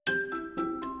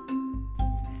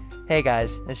Hey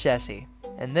guys, it's Jesse,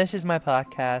 and this is my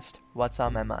podcast, What's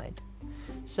on My Mind.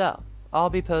 So, I'll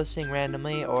be posting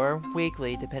randomly or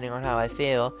weekly, depending on how I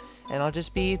feel, and I'll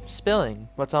just be spilling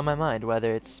what's on my mind,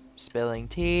 whether it's spilling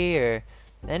tea or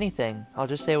anything. I'll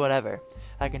just say whatever.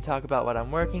 I can talk about what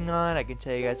I'm working on, I can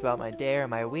tell you guys about my day or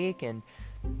my week, and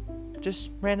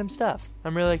just random stuff.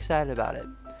 I'm really excited about it.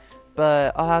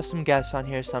 But I'll have some guests on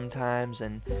here sometimes,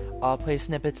 and I'll play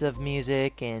snippets of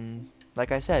music and,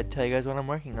 like I said, tell you guys what I'm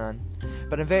working on.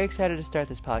 But I'm very excited to start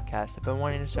this podcast. I've been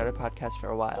wanting to start a podcast for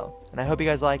a while, and I hope you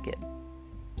guys like it.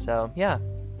 So, yeah,